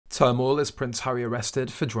Turmoil as Prince Harry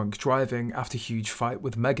arrested for drunk driving after huge fight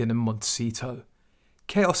with Meghan in Montecito.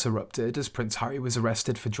 Chaos erupted as Prince Harry was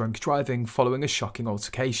arrested for drunk driving following a shocking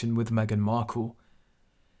altercation with Meghan Markle.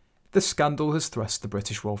 The scandal has thrust the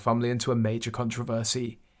British royal family into a major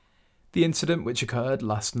controversy. The incident, which occurred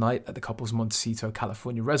last night at the couple's Montecito,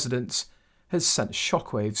 California residence, has sent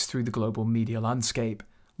shockwaves through the global media landscape,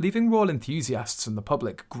 leaving royal enthusiasts and the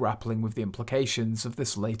public grappling with the implications of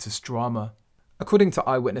this latest drama. According to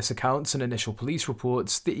eyewitness accounts and initial police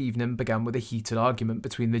reports, the evening began with a heated argument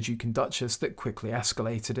between the Duke and Duchess that quickly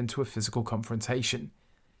escalated into a physical confrontation.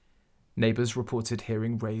 Neighbours reported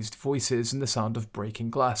hearing raised voices and the sound of breaking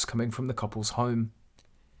glass coming from the couple's home.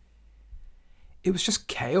 "It was just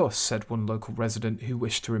chaos," said one local resident who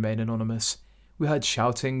wished to remain anonymous. "We heard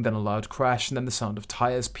shouting, then a loud crash, and then the sound of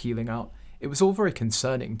tyres peeling out. It was all very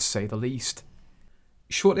concerning, to say the least."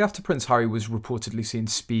 Shortly after Prince Harry was reportedly seen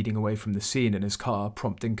speeding away from the scene in his car,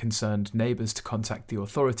 prompting concerned neighbours to contact the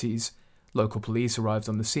authorities, local police arrived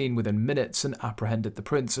on the scene within minutes and apprehended the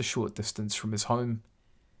prince a short distance from his home.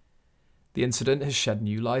 The incident has shed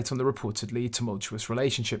new light on the reportedly tumultuous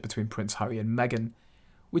relationship between Prince Harry and Meghan,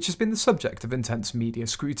 which has been the subject of intense media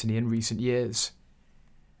scrutiny in recent years.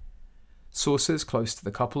 Sources close to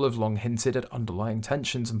the couple have long hinted at underlying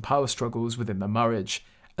tensions and power struggles within their marriage,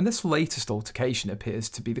 and this latest altercation appears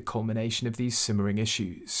to be the culmination of these simmering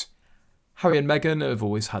issues. "Harry and Meghan have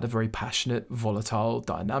always had a very passionate, volatile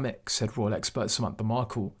dynamic," said royal expert Samantha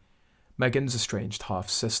Markle, Meghan's estranged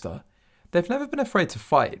half-sister. "They've never been afraid to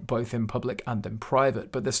fight, both in public and in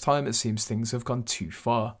private, but this time it seems things have gone too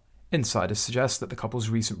far." Insiders suggest that the couple's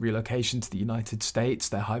recent relocation to the United States,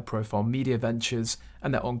 their high-profile media ventures,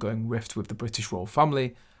 and their ongoing rift with the British royal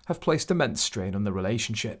family have placed immense strain on the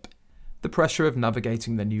relationship. The pressure of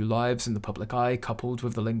navigating their new lives in the public eye, coupled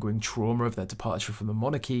with the lingering trauma of their departure from the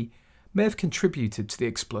monarchy, may have contributed to the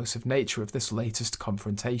explosive nature of this latest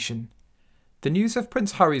confrontation. The news of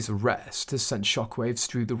Prince Harry's arrest has sent shockwaves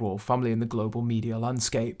through the royal family and the global media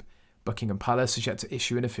landscape. Buckingham Palace has yet to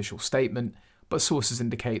issue an official statement, but sources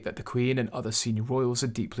indicate that the Queen and other senior royals are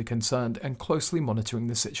deeply concerned and closely monitoring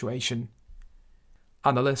the situation.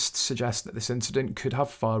 Analysts suggest that this incident could have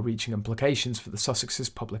far-reaching implications for the Sussexes'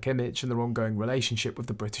 public image and their ongoing relationship with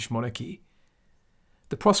the British monarchy.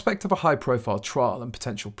 The prospect of a high-profile trial and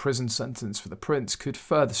potential prison sentence for the prince could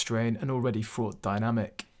further strain an already fraught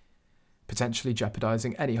dynamic, potentially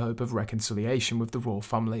jeopardising any hope of reconciliation with the royal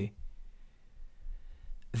family.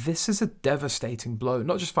 "This is a devastating blow,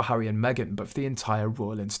 not just for Harry and Meghan, but for the entire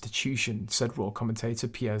royal institution," said royal commentator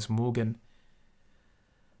Piers Morgan.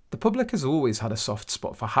 "The public has always had a soft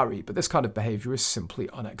spot for Harry, but this kind of behaviour is simply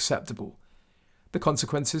unacceptable. The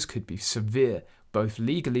consequences could be severe, both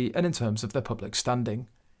legally and in terms of their public standing."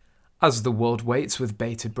 As the world waits with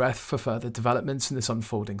bated breath for further developments in this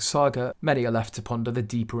unfolding saga, many are left to ponder the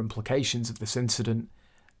deeper implications of this incident.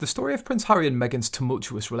 The story of Prince Harry and Meghan's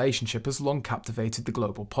tumultuous relationship has long captivated the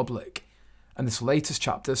global public, and this latest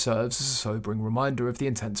chapter serves as a sobering reminder of the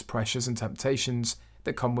intense pressures and temptations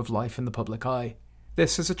that come with life in the public eye.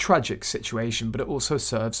 "This is a tragic situation, but it also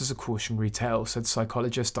serves as a cautionary tale," said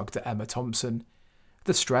psychologist Dr. Emma Thompson.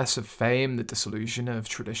 "The stress of fame, the disillusion of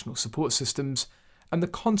traditional support systems, and the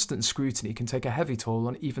constant scrutiny can take a heavy toll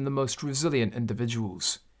on even the most resilient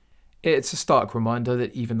individuals. It's a stark reminder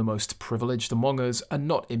that even the most privileged among us are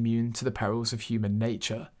not immune to the perils of human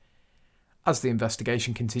nature." As the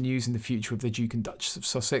investigation continues and the future of the Duke and Duchess of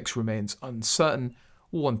Sussex remains uncertain,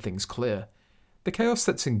 one thing's clear. The chaos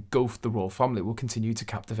that's engulfed the royal family will continue to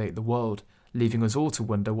captivate the world, leaving us all to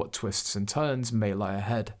wonder what twists and turns may lie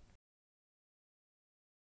ahead.